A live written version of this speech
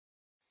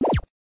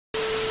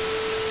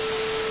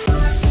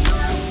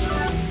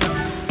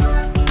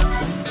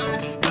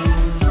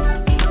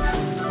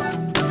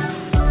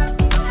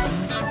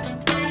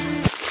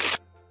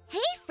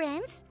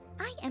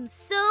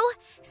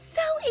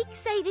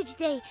excited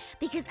today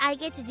because I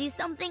get to do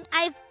something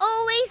I've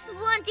always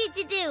wanted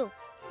to do.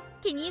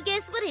 Can you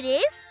guess what it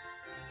is?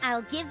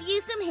 I'll give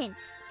you some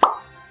hints.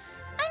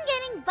 I'm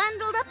getting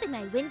bundled up in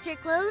my winter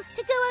clothes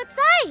to go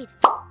outside.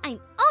 I'm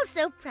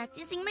also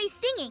practicing my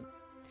singing.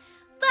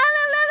 Fa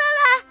la la la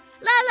la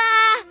la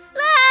la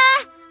la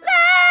la.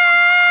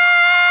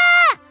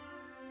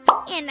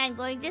 And I'm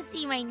going to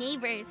see my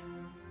neighbors.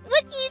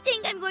 What do you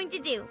think I'm going to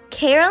do?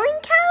 Caroling,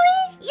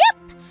 Callie? Yep,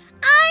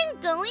 I'm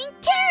going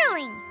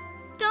caroling.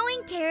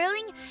 Going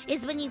caroling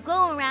is when you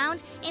go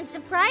around and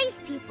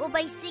surprise people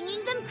by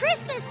singing them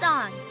Christmas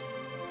songs.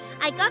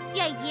 I got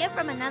the idea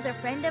from another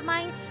friend of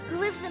mine who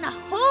lives in a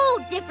whole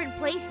different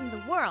place in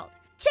the world.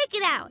 Check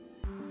it out.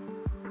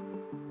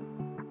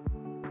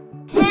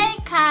 Hey,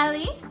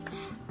 Callie.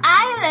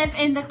 I live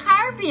in the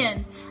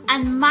Caribbean,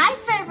 and my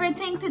favorite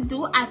thing to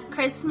do at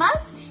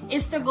Christmas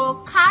is to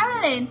go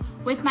caroling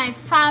with my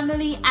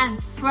family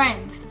and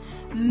friends.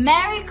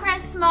 Merry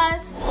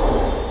Christmas!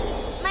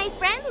 My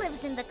friend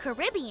lives in the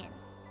Caribbean.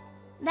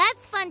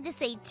 That's fun to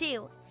say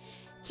too.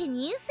 Can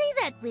you say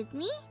that with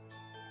me?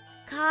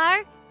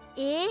 Caribbean.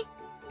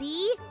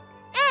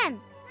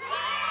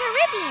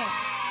 Caribbean.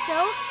 So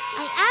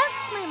I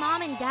asked my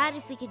mom and dad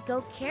if we could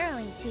go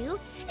caroling too,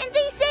 and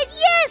they said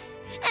yes!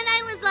 And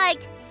I was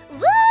like,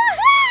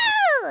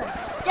 woohoo!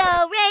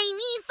 Do, re,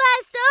 mi, fa,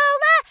 sol,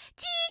 la,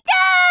 ti, do!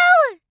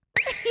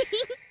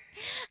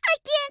 I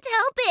can't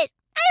help it.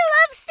 I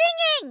love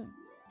singing.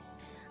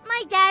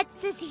 My dad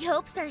says he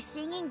hopes our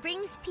singing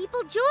brings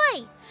people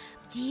joy.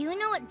 Do you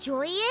know what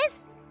joy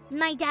is?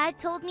 My dad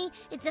told me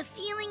it's a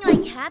feeling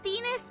like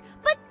happiness,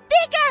 but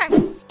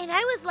bigger. And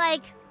I was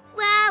like,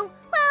 wow,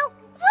 wow,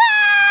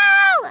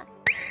 wow!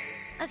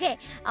 Okay,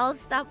 I'll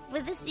stop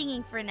with the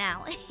singing for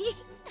now.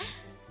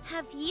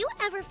 Have you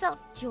ever felt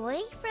joy,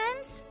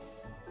 friends?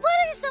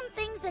 What are some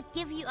things that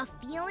give you a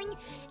feeling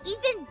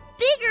even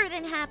bigger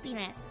than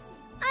happiness?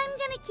 I'm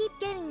gonna keep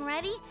getting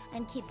ready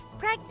and keep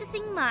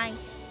practicing my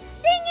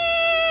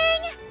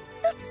singing!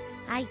 Oops,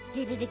 I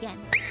did it again.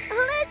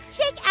 Let's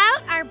check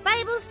out our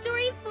Bible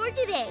story for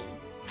today.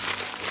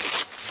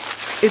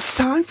 It's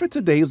time for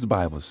today's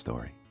Bible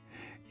story.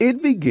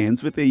 It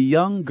begins with a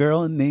young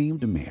girl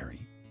named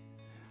Mary.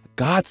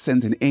 God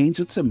sent an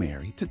angel to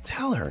Mary to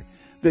tell her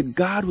that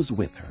God was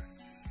with her.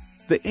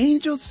 The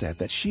angel said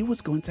that she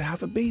was going to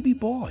have a baby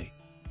boy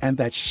and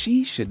that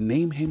she should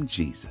name him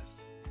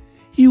Jesus.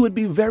 He would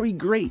be very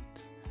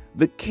great,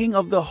 the king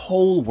of the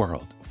whole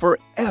world,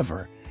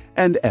 forever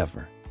and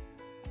ever.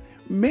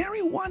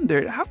 Mary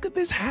wondered how could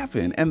this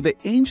happen, and the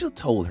angel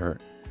told her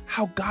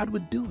how God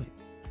would do it.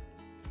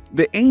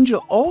 The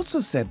angel also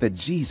said that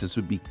Jesus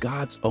would be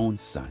God's own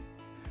son.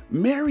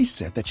 Mary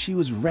said that she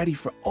was ready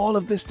for all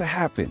of this to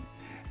happen,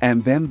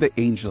 and then the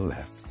angel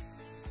left.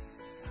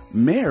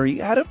 Mary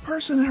had a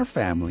person in her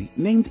family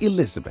named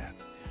Elizabeth,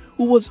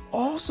 who was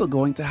also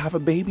going to have a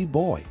baby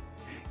boy,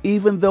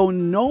 even though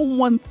no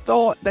one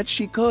thought that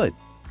she could.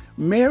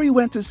 Mary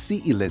went to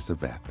see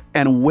Elizabeth,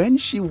 and when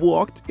she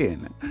walked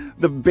in,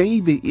 the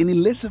baby in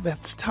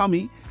Elizabeth's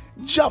tummy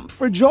jumped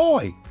for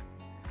joy.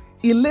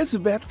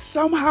 Elizabeth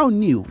somehow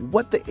knew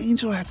what the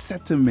angel had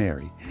said to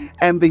Mary,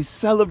 and they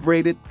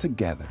celebrated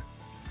together.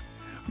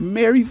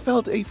 Mary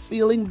felt a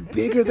feeling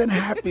bigger than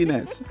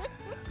happiness.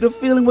 The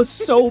feeling was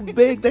so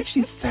big that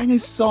she sang a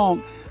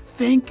song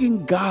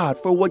thanking God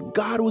for what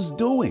God was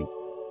doing.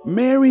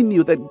 Mary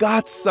knew that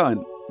God's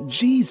son,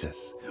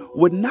 Jesus,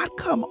 would not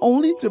come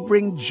only to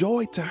bring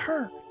joy to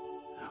her,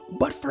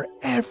 but for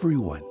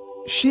everyone.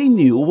 She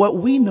knew what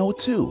we know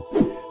too.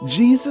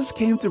 Jesus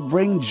came to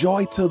bring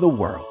joy to the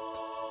world.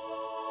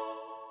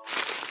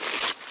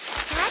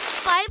 That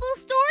Bible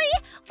story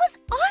was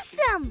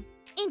awesome!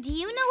 And do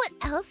you know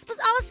what else was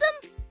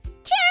awesome?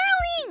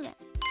 Caroling!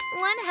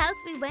 One house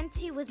we went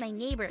to was my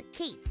neighbor,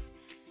 Kate's.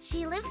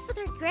 She lives with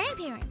her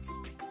grandparents.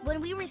 When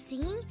we were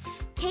singing,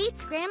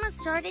 Kate's grandma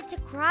started to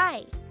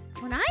cry.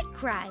 When I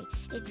cry,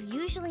 it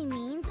usually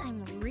means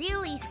I'm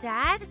really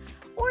sad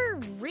or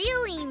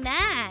really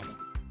mad.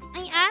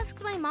 I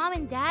asked my mom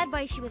and dad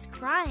why she was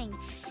crying,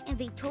 and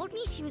they told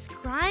me she was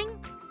crying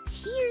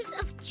tears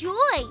of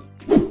joy.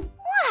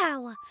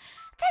 Wow,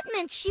 that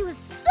meant she was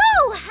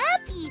so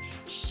happy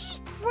she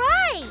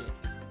cried.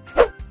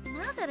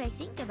 Now that I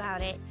think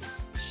about it,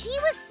 she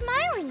was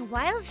smiling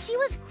while she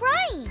was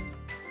crying.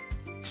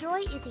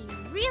 Joy is a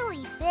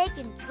really big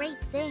and great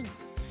thing.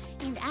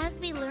 And as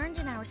we learned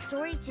in our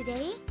story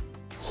today,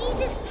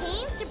 Jesus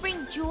came to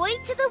bring joy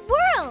to the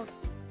world.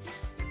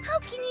 How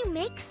can you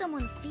make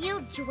someone feel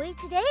joy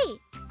today?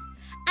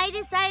 I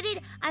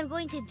decided I'm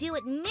going to do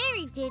what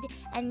Mary did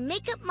and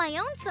make up my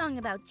own song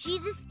about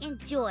Jesus and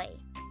joy.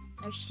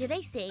 Or should I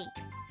say,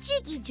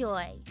 Jiggy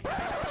Joy.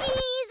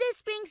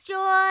 Jesus brings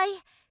joy,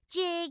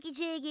 jiggy,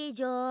 jiggy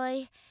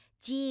joy.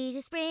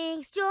 Jesus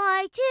brings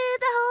joy to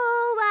the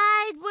whole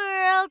wide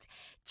world.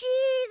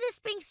 Jesus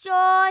brings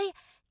joy,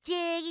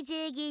 jiggy,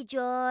 jiggy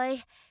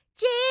joy.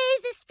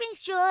 Jesus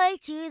brings joy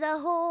to the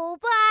whole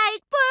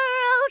wide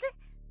world.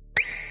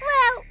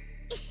 Well,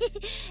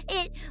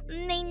 it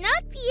may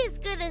not be as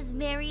good good as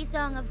Mary's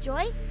Song of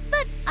Joy,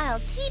 but I'll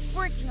keep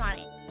working on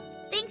it.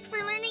 Thanks for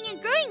learning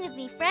and growing with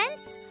me,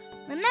 friends.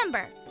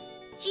 Remember,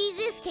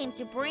 Jesus came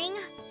to bring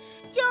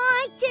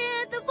joy to